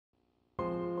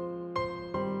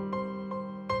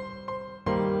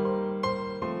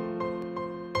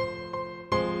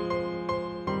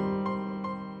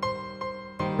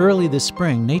Early this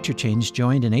spring, Nature Change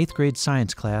joined an 8th grade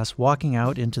science class walking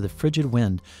out into the frigid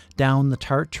wind, down the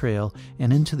TART Trail,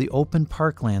 and into the open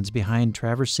parklands behind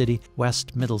Traverse City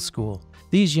West Middle School.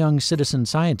 These young citizen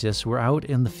scientists were out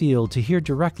in the field to hear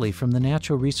directly from the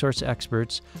natural resource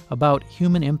experts about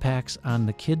human impacts on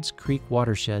the Kids Creek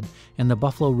Watershed and the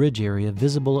Buffalo Ridge area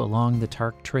visible along the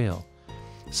TART Trail.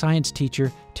 Science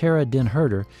teacher Tara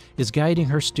DenHerder is guiding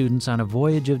her students on a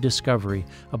voyage of discovery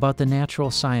about the natural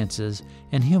sciences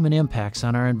and human impacts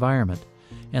on our environment.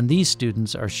 And these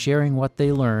students are sharing what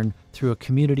they learn through a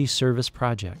community service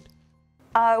project.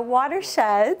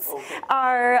 Watersheds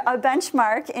are a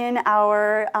benchmark in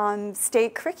our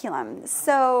state curriculum.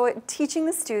 So teaching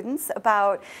the students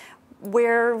about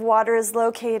where water is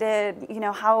located,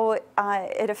 how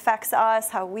it affects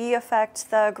us, how we affect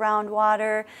the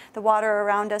groundwater, the water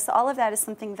around us, all of that is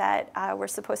something that we're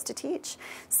supposed to teach.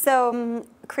 So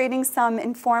creating some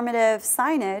informative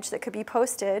signage that could be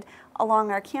posted along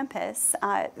our campus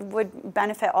would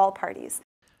benefit all parties.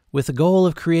 With the goal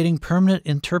of creating permanent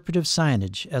interpretive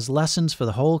signage as lessons for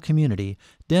the whole community,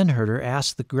 DenHerder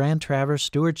asked the Grand Traverse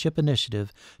Stewardship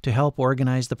Initiative to help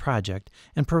organize the project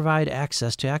and provide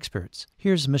access to experts.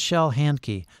 Here's Michelle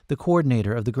Handke, the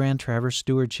coordinator of the Grand Traverse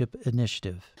Stewardship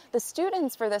Initiative. The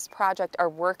students for this project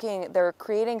are they're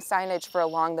creating signage for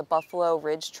along the Buffalo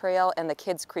Ridge Trail and the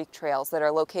Kids Creek trails that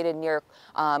are located near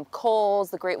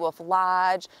Coles, the Great Wolf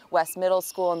Lodge, West Middle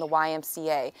School, and the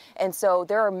YMCA. And so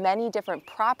there are many different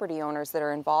property owners that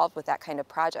are involved with that kind of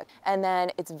project. And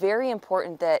then it's very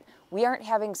important that we aren't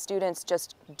having students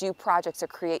just do projects or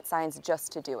create signs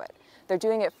just to do it. They're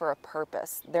doing it for a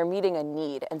purpose. They're meeting a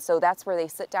need. And so that's where they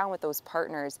sit down with those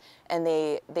partners and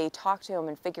they talk to them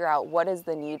and figure out what is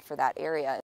the need for that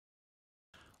area.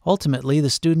 Ultimately, the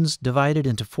students divided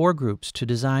into 4 groups to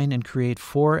design and create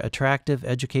 4 attractive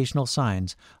educational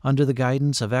signs under the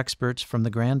guidance of experts from the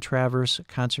Grand Traverse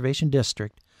Conservation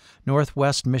District,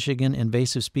 Northwest Michigan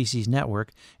Invasive Species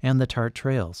Network, and the TART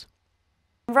Trails.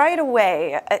 Right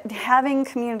away, having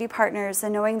community partners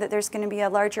and knowing that there's going to be a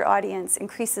larger audience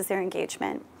increases their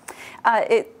engagement.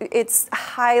 It's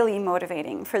highly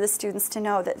motivating for the students to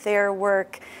know that their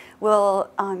work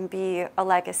will be a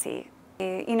legacy.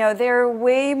 They're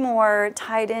way more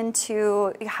tied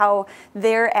into how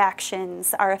their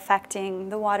actions are affecting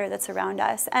the water that's around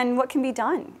us and what can be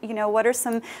done. What are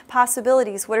some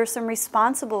possibilities? What are some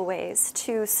responsible ways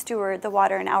to steward the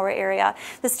water in our area?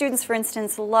 The students, for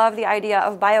instance, love the idea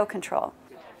of biocontrol.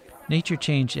 Nature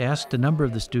Change asked a number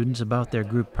of the students about their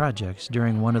group projects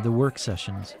during one of the work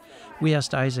sessions. We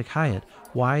asked Isaac Hyatt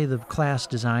why the class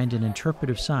designed an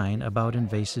interpretive sign about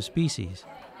invasive species.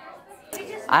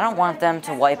 I don't want them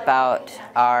to wipe out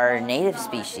our native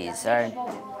species.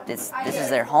 This is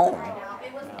their home.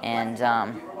 And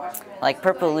like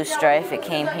purple loosestrife, it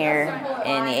came here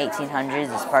in the 1800s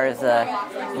as part of the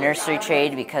nursery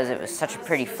trade because it was such a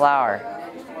pretty flower.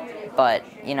 But,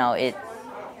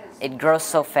 it grows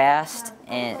so fast,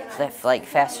 and like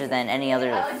faster than any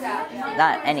other,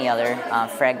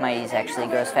 Phragmites actually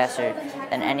grows faster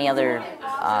than any other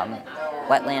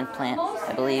wetland plant,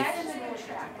 I believe.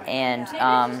 And,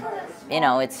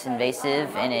 it's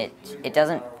invasive, and it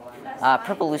doesn't,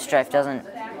 purple loosestrife doesn't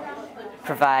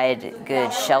provide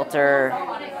good shelter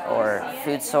or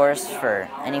food source for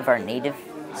any of our native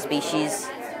species.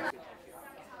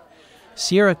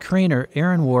 Sierra Kreiner,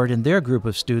 Aaron Ward, and their group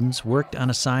of students worked on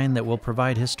a sign that will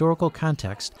provide historical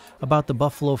context about the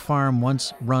buffalo farm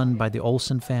once run by the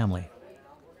Olson family.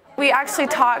 We actually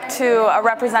talked to a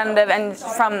representative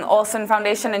from Olson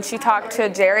Foundation, and she talked to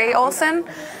Jerry Olson.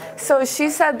 So she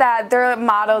said that their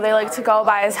motto they like to go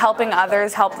by is helping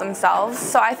others help themselves.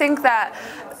 So I think that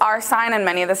our sign and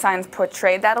many of the signs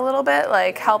portrayed that a little bit,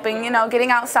 like helping,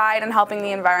 getting outside and helping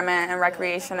the environment and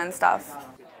recreation and stuff.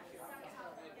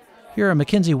 Here are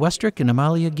Mackenzie Westrick and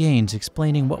Amalia Gaines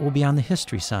explaining what will be on the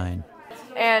history sign.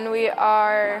 And we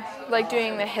are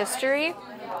doing the history.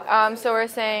 So we're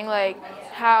saying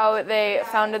how they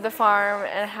founded the farm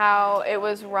and how it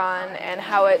was run and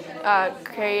how it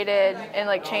created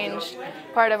and changed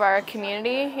part of our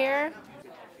community here.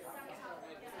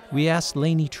 We asked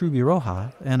Lainey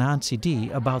Trubiroha and Ansi D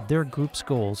about their group's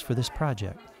goals for this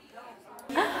project.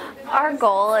 Our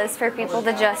goal is for people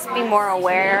to just be more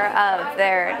aware of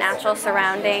their natural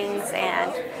surroundings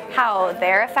and how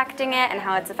they're affecting it and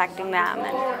how it's affecting them.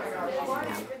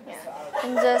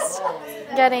 And just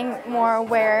getting more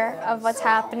aware of what's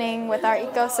happening with our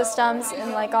ecosystems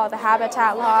and all the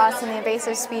habitat loss and the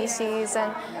invasive species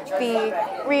and the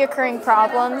reoccurring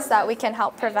problems that we can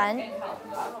help prevent.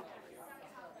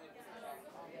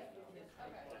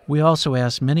 We also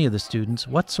asked many of the students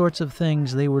what sorts of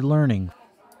things they were learning.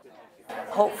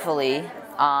 hopefully,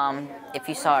 if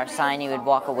you saw our sign, you would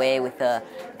walk away with a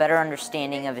better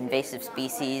understanding of invasive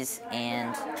species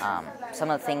and some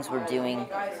of the things we're doing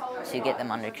to get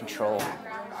them under control.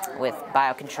 With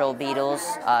biocontrol beetles,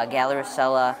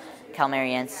 Galaricella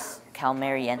calmariensis,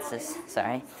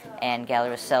 and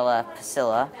Galaricella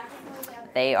pusilla.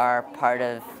 They are part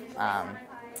of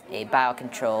a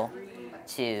biocontrol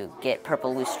to get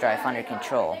purple loosestrife under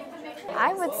control.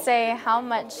 I would say how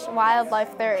much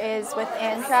wildlife there is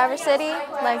within Traverse City,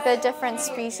 like the different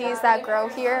species that grow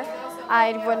here.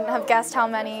 I wouldn't have guessed how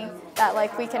many that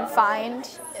like we can find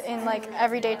in like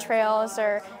everyday trails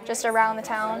or just around the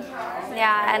town.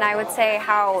 Yeah, and I would say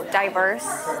how diverse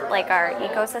like our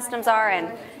ecosystems are,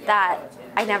 and that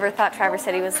I never thought Traverse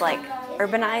City was like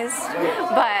urbanized,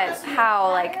 but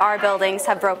how like our buildings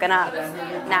have broken up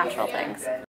natural things.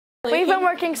 We've been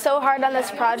working so hard on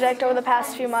this project over the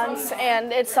past few months,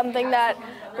 and it's something that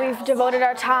we've devoted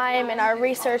our time and our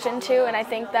research into, and I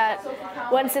think that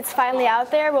once it's finally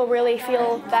out there, we'll really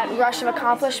feel that rush of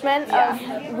accomplishment of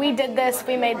we did this,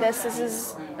 we made this,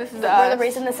 we're the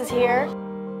reason this is here.